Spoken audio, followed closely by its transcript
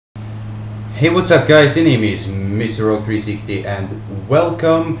Hey, what's up guys, the name is Mr. Rogue 360 and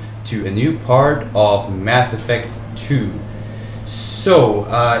welcome to a new part of Mass Effect 2. So,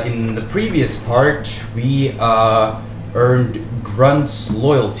 in the previous part we earned Grunt's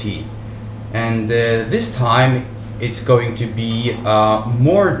loyalty, and this time it's going to be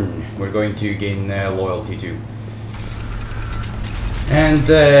Mordin we're going to gain loyalty to. And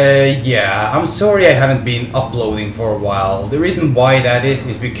yeah, I'm sorry I haven't been uploading for a while. The reason why that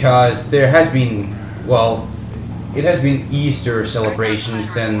is because there has been, well, it has been Easter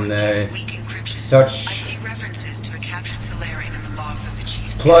celebrations and such.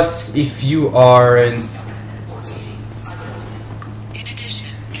 Plus, if you are in addition,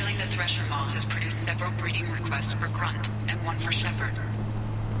 killing the Thresher Maw has produced several breeding requests for Grunt and one for Shepard.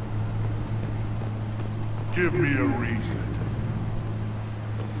 Give me a reason.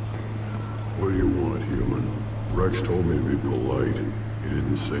 What do you want, human? Rex told me to be polite. He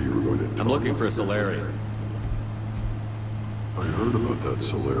didn't say you were going to talk. I'm looking for a Solarian. I heard about that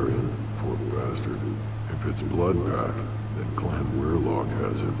Solarian. Poor bastard. If it's Blood Pack, then Clan Weirlock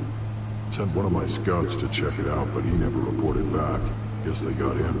has him. Sent one of my scouts to check it out, but he never reported back. Guess they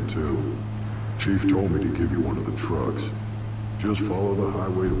got him too. Chief told me to give you one of the trucks. Just follow the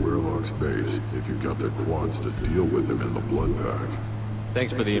highway to Weirlock's base if you've got the quads to deal with him in the Blood Pack.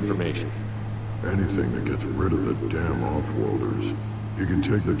 Thanks for the information. Anything that gets rid of the damn off-worlders. You can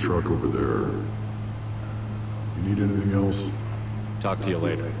take the truck over there. You need anything else? Talk to you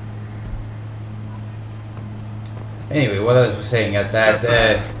later. Anyway, what I was saying is that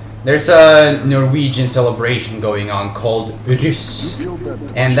there's a Norwegian celebration going on called Rus,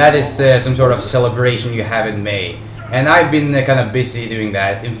 and that is some sort of celebration you have in May. And I've been kind of busy doing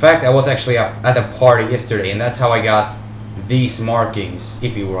that. In fact, I was actually at a party yesterday, and that's how I got these markings,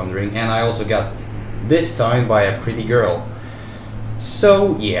 if you were wondering, and I also got this signed by a pretty girl.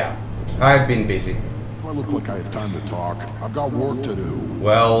 So yeah, I've been busy. I look like I have time to talk. I've got work to do.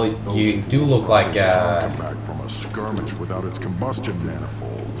 Well, you do look like come back from a skirmish without its combustion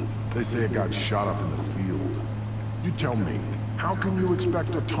manifold. They say it got shot off in the field. You tell me, how can you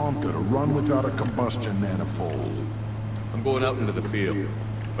expect a Tonka to run without a combustion manifold? I'm going out into the field.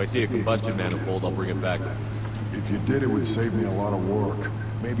 If I see a combustion manifold, I'll bring it back. If you did, it would save me a lot of work.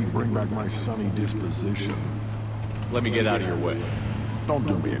 Maybe bring back my sunny disposition. Let me get out of your way. Don't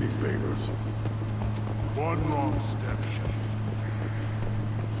do me any favors. One wrong step,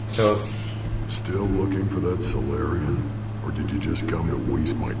 So, still looking for that Solarian? Or did you just come to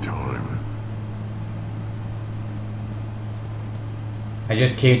waste my time? I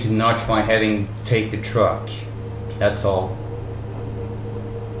just came to notch my head and take the truck. That's all.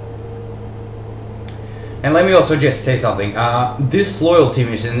 And let me also just say something. This loyalty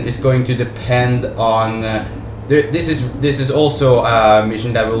mission is going to depend on. This is also a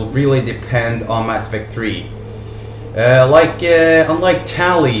mission that will really depend on Mass Effect 3. Unlike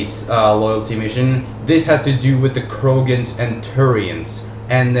Tally's loyalty mission, this has to do with the Krogans and Turians,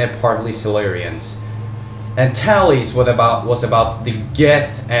 and partly Solarians. And Tally's was about the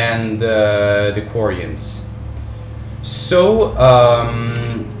Geth and the Quarians. So.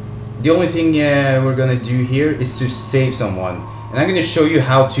 The only thing we're gonna do here is to save someone, and I'm gonna show you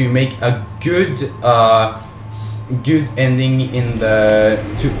how to make a good ending in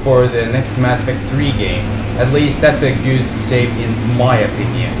for the next Mass Effect 3 game. At least that's a good save in my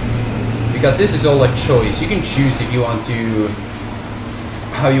opinion, because this is all a choice. You can choose if you want to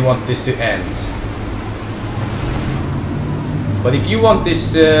how you want this to end. But if you want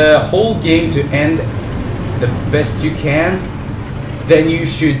this whole game to end the best you can, then you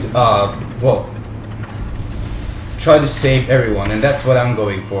should, well, try to save everyone, and that's what I'm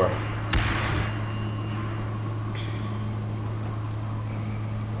going for.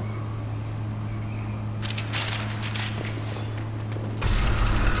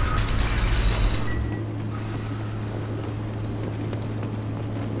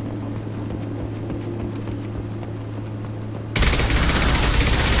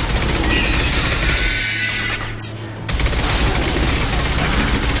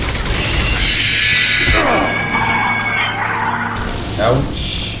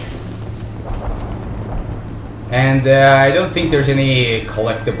 Ouch. And I don't think there's any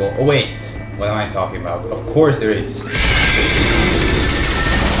collectible. Oh wait, what am I talking about? Of course there is.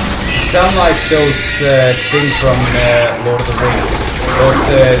 Sound like those things from Lord of the Rings.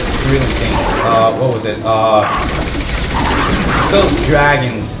 Those screaming things. What was it? It's those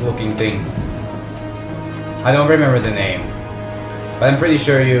dragons looking thing. I don't remember the name, but I'm pretty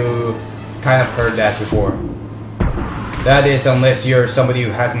sure you kind of heard that before. That is, unless you're somebody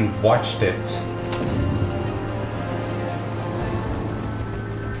who hasn't watched it.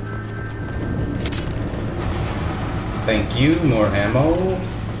 Thank you, more ammo.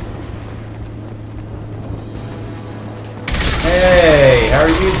 Hey, how are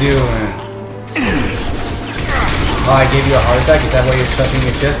you doing? Oh, I gave you a heart attack? Is that why you're touching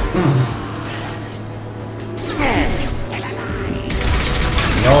your shit?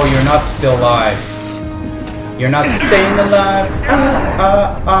 No, you're not still alive. You're not staying alive.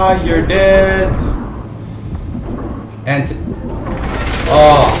 You're dead. And...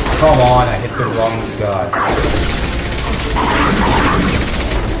 oh, come on, I hit the wrong guy.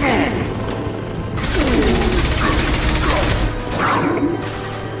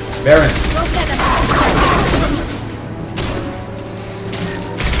 Baron.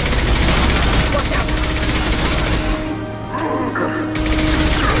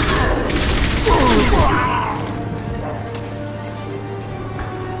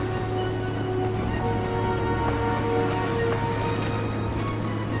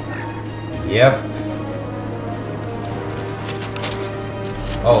 Yep.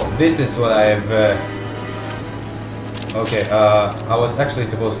 Oh, this is what I've... okay, I was actually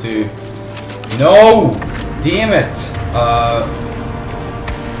supposed to... no! Damn it!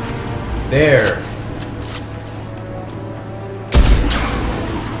 There.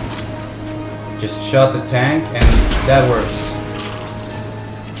 Just shot the tank and that works.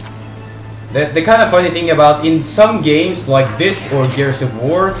 The kind of funny thing about in some games like this or Gears of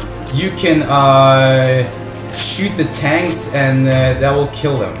War, you can shoot the tanks and that will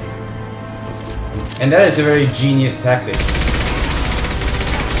kill them. And that is a very genius tactic.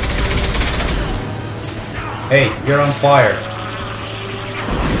 Hey, you're on fire.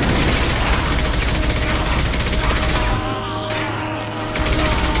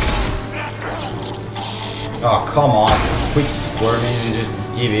 Oh, come on. Quit squirming and just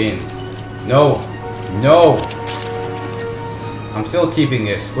give in. No. No. I'm still keeping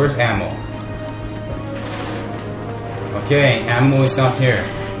this. Where's ammo? Okay, ammo is not here.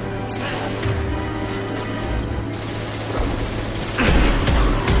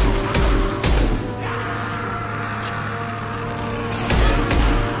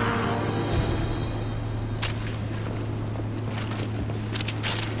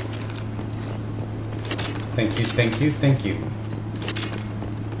 Thank you, thank you, thank you.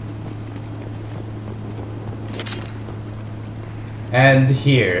 And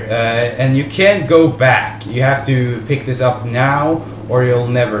here, and you can't go back. You have to pick this up now, or you'll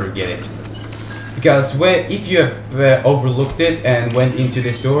never get it. Because if you have overlooked it and went into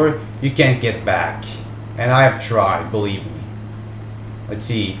this door, you can't get back. And I have tried, believe me. Let's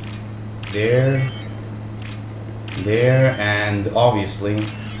see. There, and obviously.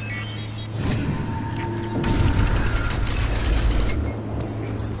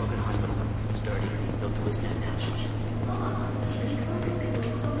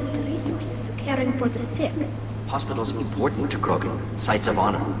 Caring for the sick. Hospitals important to Krogan. Sites of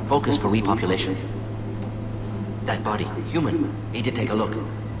honor. Focus for repopulation. That body, human. Need to take a look.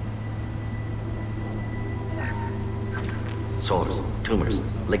 Sores, tumors,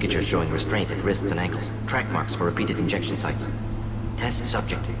 ligatures showing restraint at wrists and ankles. Track marks for repeated injection sites. Test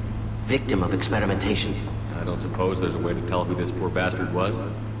subject. Victim of experimentation. I don't suppose there's a way to tell who this poor bastard was?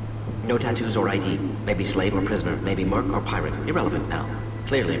 No tattoos or ID. Maybe slave or prisoner. Maybe merc or pirate. Irrelevant now.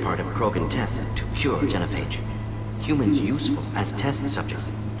 Clearly part of Krogan tests to cure genophage. Humans useful as test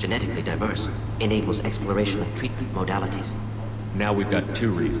subjects, genetically diverse, enables exploration of treatment modalities. Now we've got 2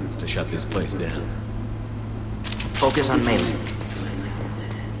 reasons to shut this place down. Focus on melee.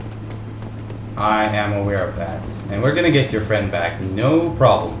 I am aware of that. And we're gonna get your friend back, no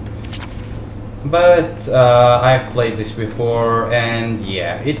problem. But I've played this before, and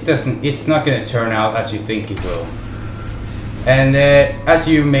yeah, it's not gonna turn out as you think it will. And as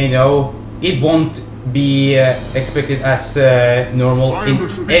you may know, it won't be expected as normal in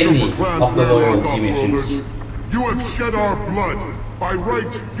any of the loyalty missions. You have shed our blood. By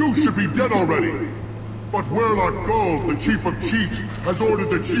rights, you should be dead already. But Werlock Gold, the chief of chiefs, has ordered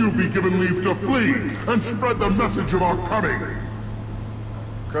that you be given leave to flee and spread the message of our coming.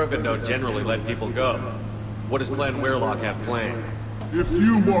 Krogan don't generally let people go. What does Clan Werlock have planned? If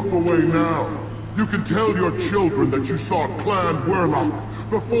you walk away now, you can tell your children that you saw Clan Werlock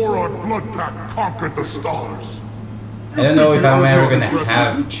before our Blood Pack conquered the stars. I don't know if I'm ever gonna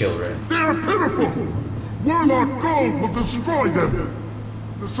have children. They are pitiful! Werlock Gold will destroy them!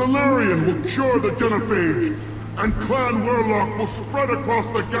 The Solarian will cure the genophage, and Clan Werlock will spread across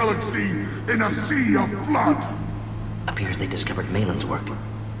the galaxy in a sea of blood! Appears they discovered Malin's work.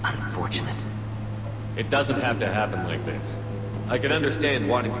 Unfortunate. It doesn't have to happen like this. I can understand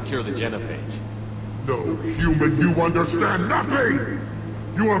wanting to cure the genophage. No, human, you understand nothing!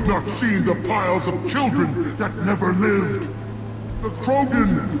 You have not seen the piles of children that never lived. The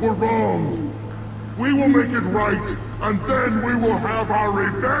krogan were wronged. We will make it right, and then we will have our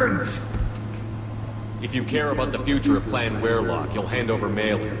revenge! If you care about the future of Clan Werelock, you'll hand over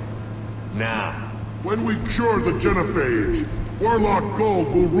Malin. Now. When we cure the genophage, Warlock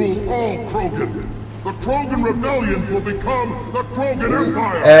Gold will rule all Krogan. The Krogan rebellions will become the Krogan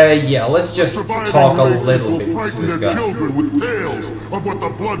Empire! Yeah, let's just talk a little bit to this guy. Children with tales of what the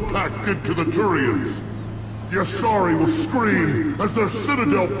Blood Pack did to the Turians. The Asari will scream as their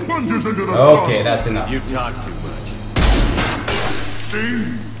citadel plunges into the sun. Okay, that's enough. You talk too much. See?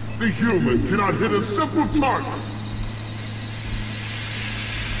 The human cannot hit a simple target.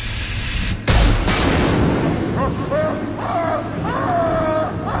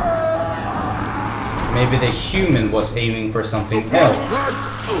 Maybe the human was aiming for something else.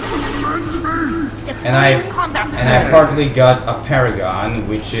 And I partly got a paragon,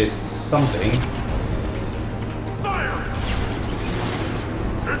 which is something. Fire!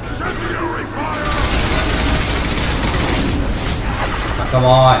 Incendiary fire! Oh, come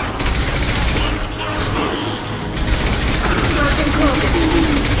on.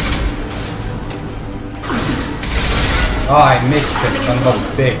 Oh, I missed it, son of a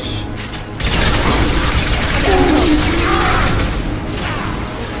bitch.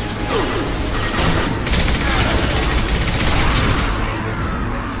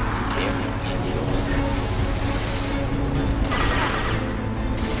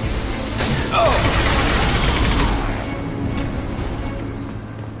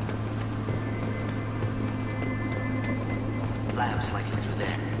 Labs likely through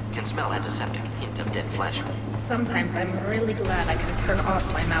there. Can smell antiseptic, hint of dead flesh. Sometimes I'm really glad I can turn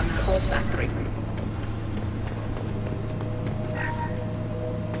off my mask's olfactory.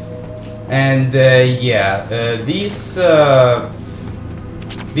 And yeah, these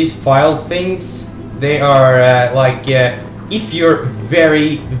file things, they are like if you're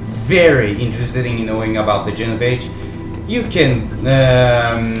very interested in knowing about the genophage, you can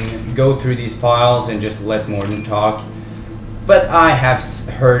go through these files and just let Mordin talk. But I have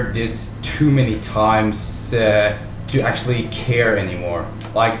heard this too many times to actually care anymore,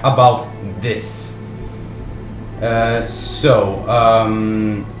 like about this.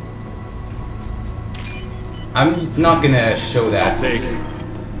 I'm not gonna show that.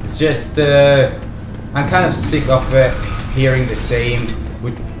 It's just I'm kind of sick of hearing the same,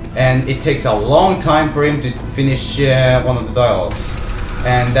 and it takes a long time for him to finish one of the dialogues,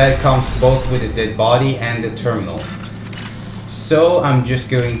 and that comes both with the dead body and the terminal. So I'm just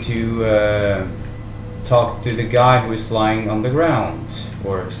going to talk to the guy who is lying on the ground,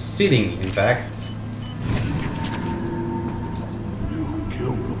 or sitting, in fact. You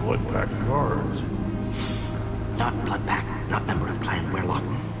killed the Blood Pack guards. Not Blood Pack, not member of Clan Werelock.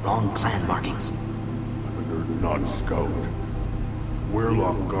 Wrong clan markings. And they're not scout.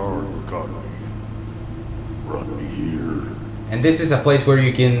 Werelock guards got me. Brought me here. And this is a place where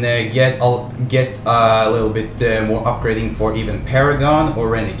you can get a little bit more upgrading for even Paragon or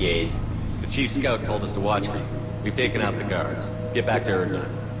Renegade. The Chief Scout told us to watch for you. We've taken out the guards. Get back to Erdnot.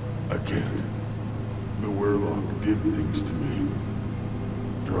 I can't. The Werelock did things to me.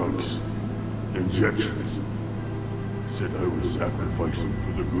 Drugs. Injections. Said I was sacrificing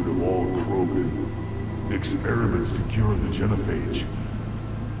for the good of all Krogan. Experiments to cure the genophage.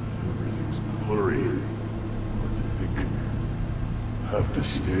 Everything's blurry. Hard to think. Have to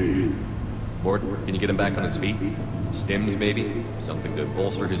stay. Mort, can you get him back on his feet? Stims, maybe? Something to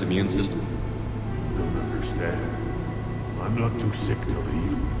bolster his immune system? You don't understand. I'm not too sick to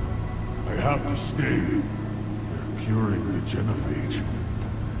leave. I have to stay. They're curing the genophage.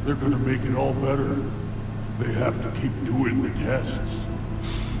 They're gonna make it all better. They have to keep doing the tests.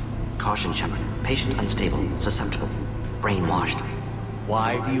 Caution, Shepard. Patient unstable, susceptible, brainwashed.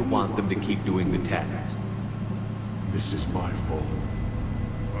 Why do you want them to keep doing the tests? This is my fault.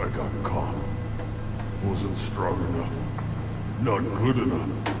 I got caught. Wasn't strong enough. Not good enough.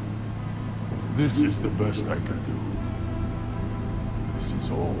 This is the best I can do. This is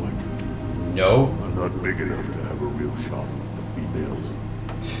all I can do. No. I'm not big enough to have a real shot with the females.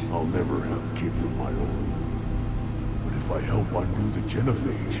 I'll never have kids of my own. But if I help undo the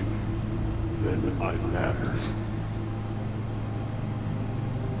genophage, then I matter.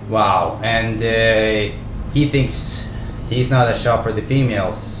 Wow, and he thinks he's not a shot for the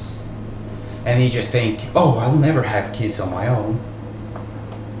females. And he just think, oh, I'll never have kids on my own.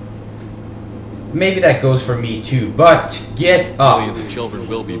 Maybe that goes for me too, but get up. Millions of children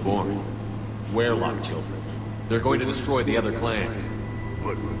will be born. Werelock children. They're going to destroy the other clans.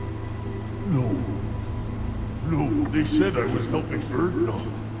 But no. No, they said I was helping Erdnot.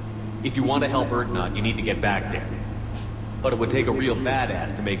 If you want to help Erdnot, you need to get back there. But it would take a real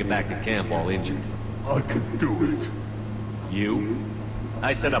badass to make it back to camp all injured. I can do it. You?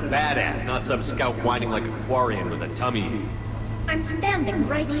 I said a badass, not some scout whining like a quarian with a tummy. I'm standing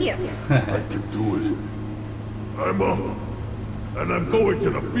right here. I can do it. I'm up. And I'm going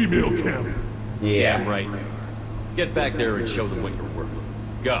to the female camp. Yeah. Damn right. Get back there and show them what you're worth.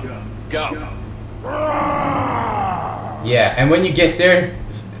 Go. Go. Yeah, and when you get there,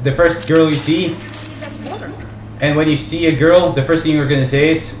 the first girl you see, and when you see a girl, the first thing you're gonna say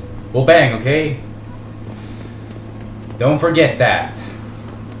is, well, bang, okay? Don't forget that.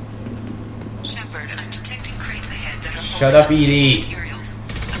 Shepard, I'm detecting crates ahead that are Shut up, Edie. materials. A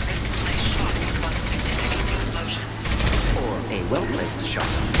misplaced shot can cause a significant explosion. Or a well-placed shot.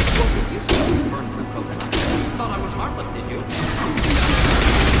 Explosive use will burn through krogan. Thought I was harmless, did you?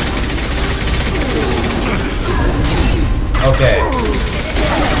 Okay.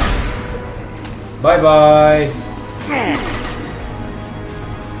 Bye-bye.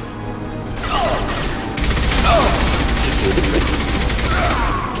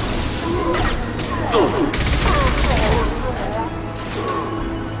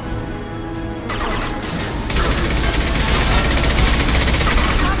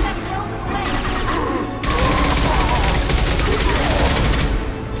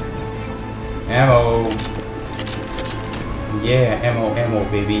 Ammo. Yeah, ammo,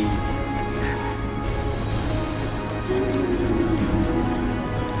 baby.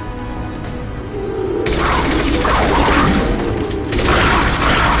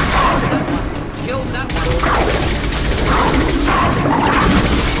 Killed that one.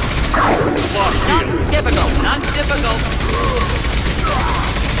 Not difficult.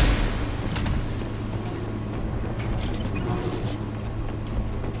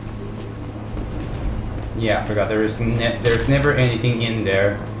 Yeah, I forgot. There's never anything in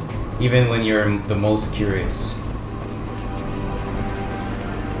there, even when you're the most curious.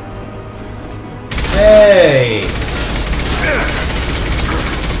 Hey!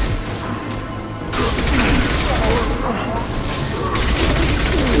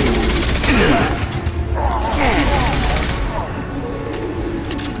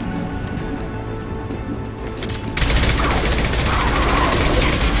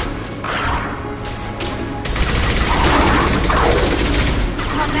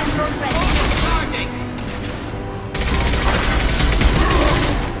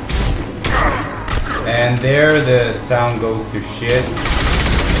 And there the sound goes to shit.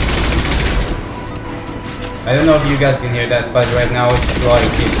 I don't know if you guys can hear that, but right now it's like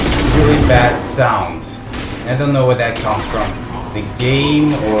a really bad sound. I don't know where that comes from. The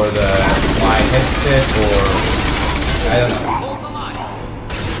game or my headset or I don't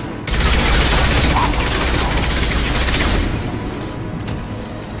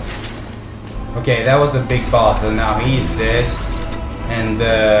know. Okay, that was the big boss, so now he's dead. And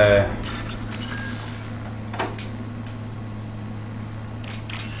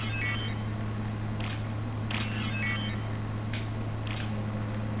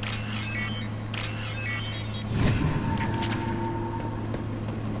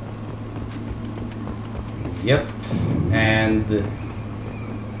yep, and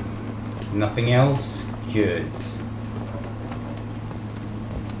nothing else. Good.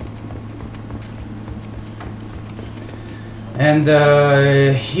 And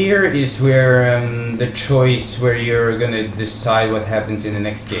here is where the choice where you're gonna decide what happens in the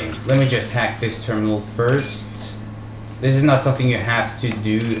next game. Let me just hack this terminal first. This is not something you have to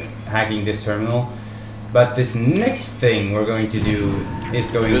do, hacking this terminal, but this next thing we're going to do is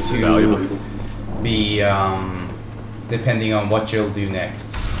going to be depending on what you'll do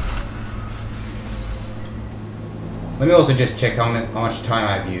next. Let me also just check how much time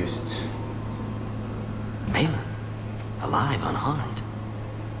I've used. Malin, alive, unharmed.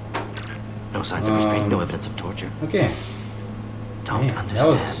 No signs of restraint, no evidence of torture. Okay. Don't Man, understand.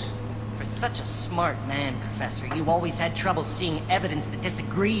 that was... For such a smart man, Professor, you always had trouble seeing evidence that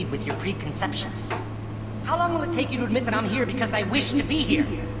disagreed with your preconceptions. How long will it take you to admit that I'm here because I wish to be here?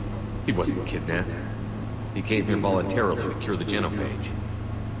 He wasn't kidnapped. He came here voluntarily to cure the genophage.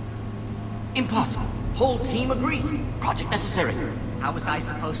 Impossible. Whole team agreed. Project necessary. How was I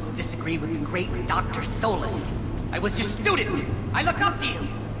supposed to disagree with the great Dr. Solus? I was your student! I look up to you!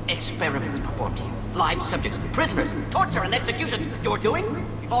 Experiments performed here. Live subjects, prisoners, torture and executions. You're doing?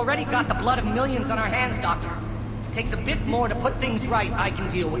 We've already got the blood of millions on our hands, Doctor. If it takes a bit more to put things right, I can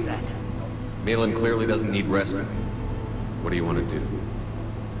deal with that. Malin clearly doesn't need rescue. What do you want to do?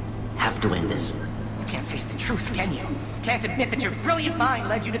 Have to end this. You can't face the truth, can you? Can't admit that your brilliant mind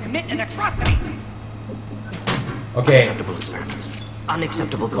led you to commit an atrocity! Okay. Unacceptable experiments.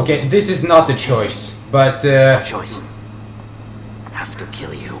 Unacceptable goals. Okay, this is not the choice, but No choice. Have to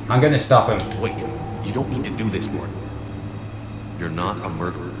kill you. I'm gonna stop him. Wait, you don't need to do this, Mordin. You're not a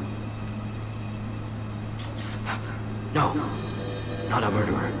murderer. No, not a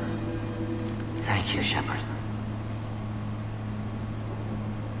murderer. Thank you, Shepard.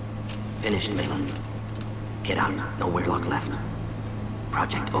 Finished, Malin. Get out. No Weirlock left.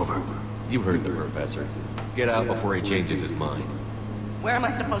 Project over. You heard the professor. Get out before he changes his mind. Where am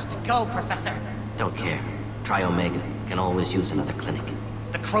I supposed to go, Professor? Don't care. Try Omega. Can always use another clinic.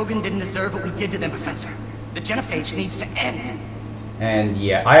 The Krogan didn't deserve what we did to them, Professor. The genophage needs to end. And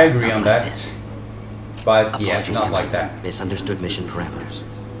yeah, I agree Not on like that. this. But yeah, Apologies, not Captain. like that. Misunderstood mission parameters.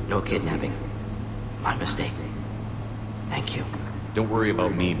 No kidnapping. My mistake. Thank you. Don't worry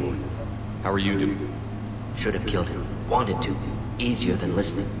about me, Mordin. How are you doing? Should have killed him. Wanted to. Easier than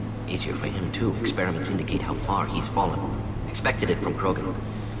listening. Easier for him, too. Experiments indicate how far he's fallen. Expected it from Krogan.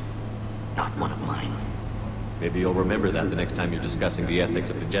 Not one of mine. Maybe you'll remember that the next time you're discussing the ethics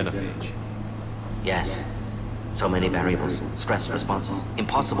of the genophage. Yes. So many variables. Stress responses.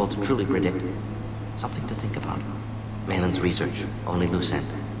 Impossible to truly predict. Something to think about. Malin's research. Only loose end.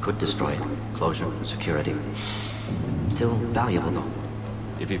 Could destroy it. Closure. Security. Still valuable, though.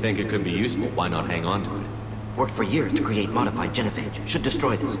 If you think it could be useful, why not hang on to it? Worked for years to create modified genophage. Should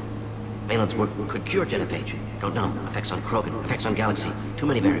destroy this. Malin's work could cure genophage. Don't know. Effects on Krogan. Effects on Galaxy. Too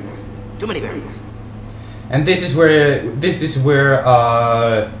many variables. Too many variables. And this is where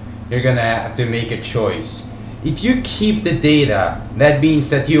you're gonna have to make a choice. If you keep the data, that means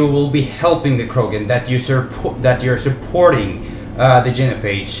that you will be helping the Krogan, that you're supporting the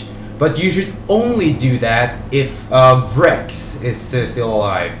genophage. But you should only do that if Rex is still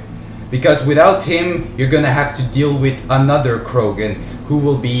alive. Because without him, you're gonna have to deal with another Krogan who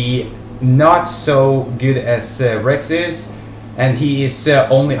will be not so good as Rex is, and he is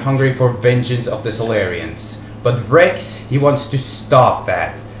only hungry for vengeance of the Solarians. But Rex, he wants to stop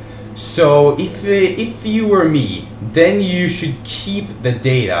that. So if you were me, then you should keep the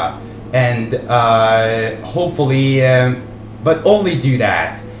data and hopefully, but only do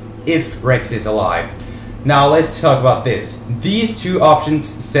that if Rex is alive. Now let's talk about this. These two options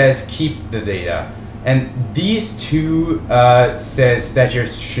says keep the data, and these two says that you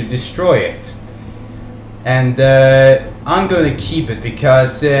should destroy it. And I'm going to keep it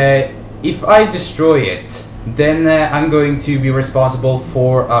because if I destroy it, then I'm going to be responsible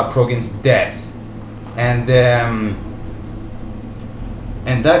for Krogan's death, and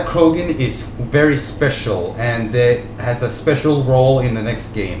that Krogan is very special and has a special role in the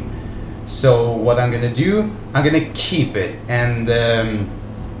next game. So what I'm gonna do, I'm gonna keep it, and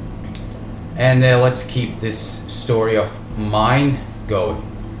let's keep this story of mine going.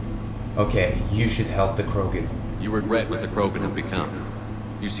 Okay, you should help the Krogan. You regret what the Krogan have become.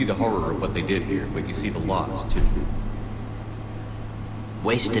 You see the horror of what they did here, but you see the loss, too.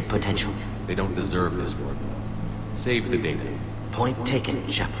 Wasted potential. They don't deserve this work. Save the data. Point taken,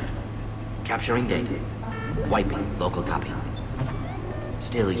 Shepard. Capturing data. Wiping local copy.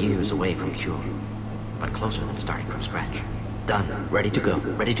 Still years away from cure, but closer than starting from scratch. Done. Ready to go.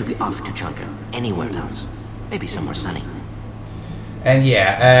 Ready to be off to Chanka. Anywhere else. Maybe somewhere sunny. And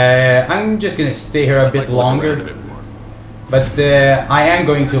yeah, I'm just gonna stay here a bit longer. But I am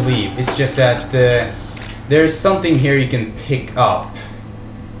going to leave. It's just that there's something here you can pick up.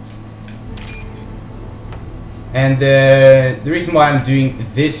 And the reason why I'm doing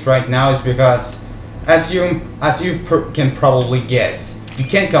this right now is because, as you can probably guess, you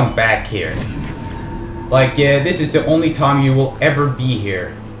can't come back here. Like, this is the only time you will ever be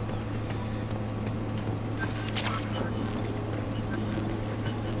here.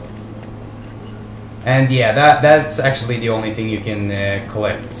 And yeah, that's actually the only thing you can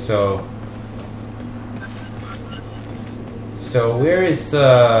collect. So where is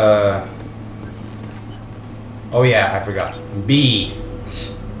oh yeah, I forgot. B.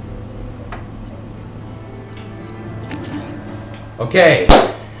 Okay,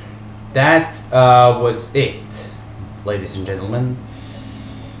 that was it, ladies and gentlemen.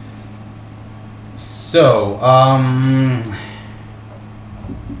 So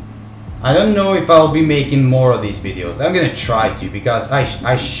I don't know if I'll be making more of these videos. I'm gonna try to, because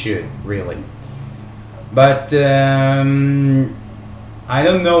I should, really. But I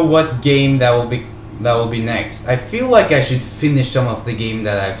don't know what game that will be next. I feel like I should finish some of the game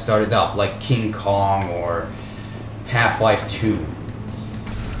that I've started up, like King Kong or Half-Life 2.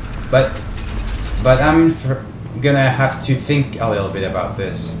 But I'm gonna have to think a little bit about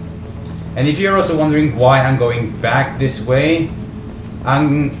this. And if you're also wondering why I'm going back this way,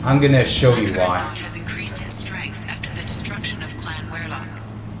 I'm gonna show you why. Has increased in strength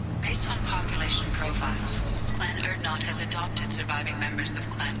profiles. Clan Erdnot has adopted surviving members of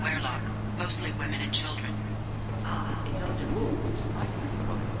Clan Werelock, mostly women and children. Ah, intelligent move. Surprisingly,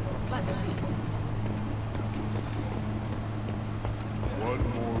 glad to see you. One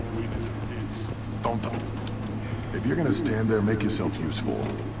more witness. Don't. If you're gonna stand there, make yourself useful.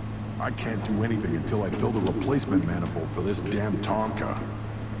 I can't do anything until I build a replacement manifold for this damn Tonka.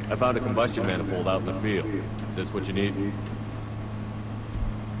 I found a combustion manifold out in the field. Is this what you need?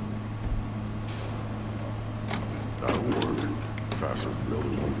 That'll work. Faster than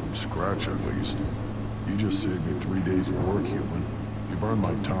building one from scratch, at least. You just saved me 3 days' work, human. You've earned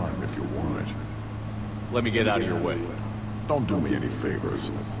my time if you want it. Let me get out of your way. Don't do me any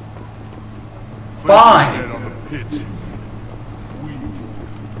favors. Fine. Head on the pitch.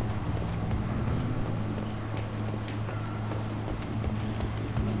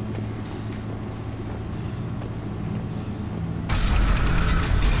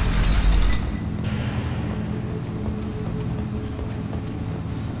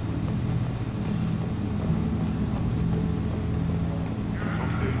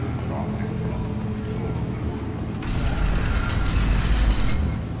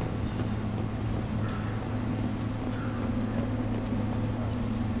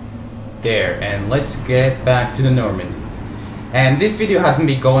 There, and let's get back to the Normandy. And this video hasn't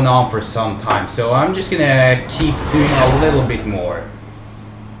been going on for some time, so I'm just gonna keep doing a little bit more.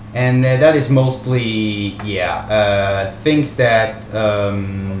 And that is mostly, yeah, things that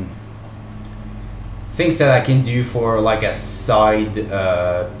I can do for like a side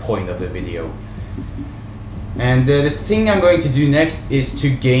point of the video. And the thing I'm going to do next is to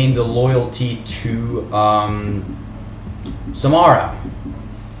gain the loyalty to Samara.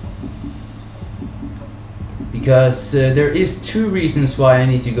 Because there is two reasons why I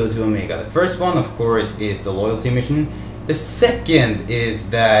need to go to Omega. The first one, of course, is the loyalty mission. The second is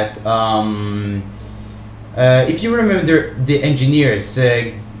that if you remember the engineers,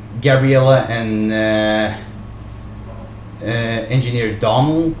 Gabriella and engineer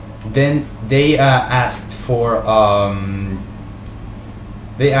Donald, then they asked for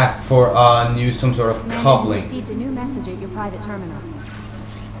some sort of coupling. Received a new message at your private terminal.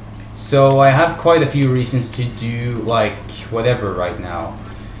 So I have quite a few reasons to do like whatever right now.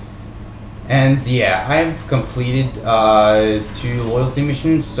 And yeah, I've completed 2 loyalty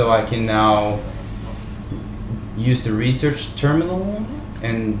missions, so I can now use the research terminal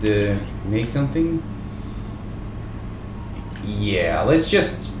and make something. Yeah, let's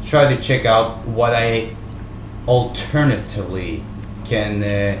just try to check out what I alternatively can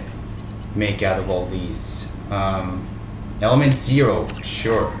make out of all these. Element 0,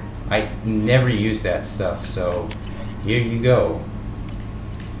 sure. I never use that stuff, so here you go.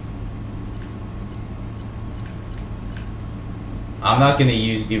 I'm not gonna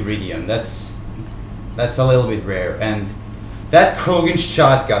use Iridium. That's a little bit rare, and that Krogan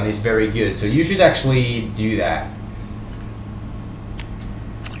shotgun is very good, so you should actually do that.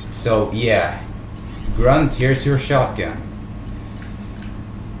 So yeah, Grunt, here's your shotgun.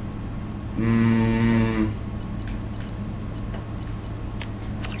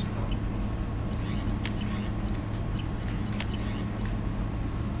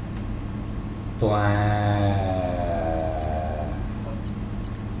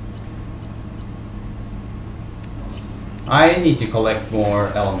 I need to collect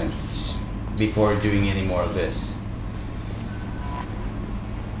more elements before doing any more of this.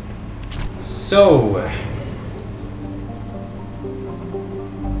 So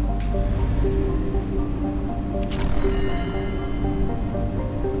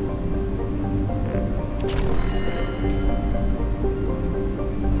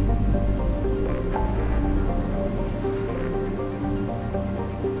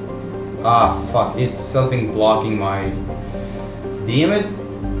ah, fuck, it's something blocking my... Damn it.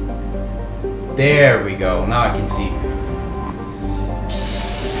 There we go, now I can see.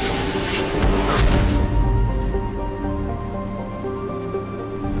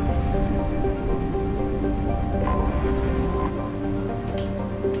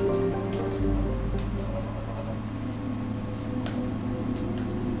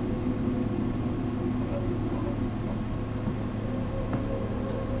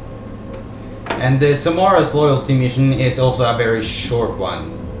 And the Samara's loyalty mission is also a very short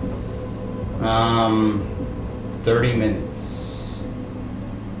one. 30 minutes.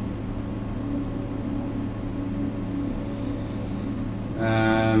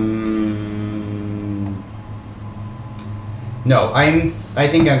 No, I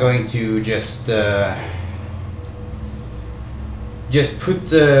think I'm going to just put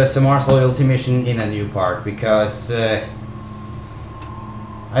Samara's loyalty mission in a new part, because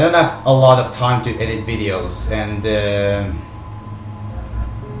I don't have a lot of time to edit videos, and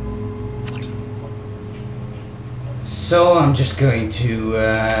so I'm just going to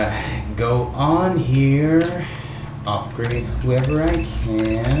go on here, upgrade whoever I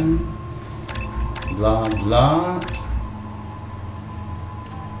can, blah blah.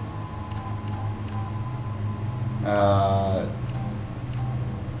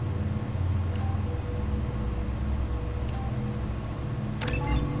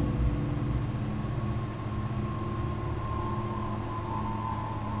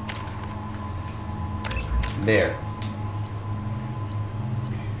 There.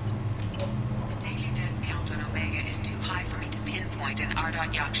 The daily death count on Omega is too high for me to pinpoint an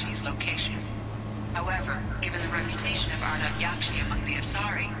Ardot Yakshi's location. However, given the reputation of Ardot Yakshi among the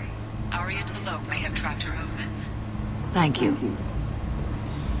Asari, Arya T'Loak may have tracked her movements. Thank you.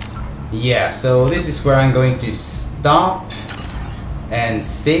 Yeah, so this is where I'm going to stop and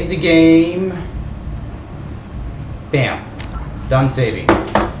save the game. Bam. Done saving.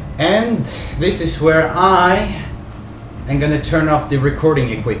 And this is where I am gonna turn off the recording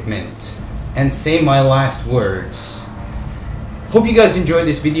equipment and say my last words. Hope you guys enjoyed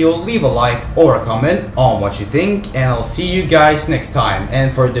this video. Leave a like or a comment on what you think, and I'll see you guys next time.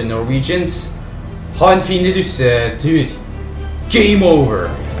 And for the Norwegians, ha en fin tur. Game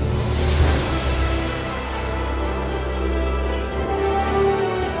over!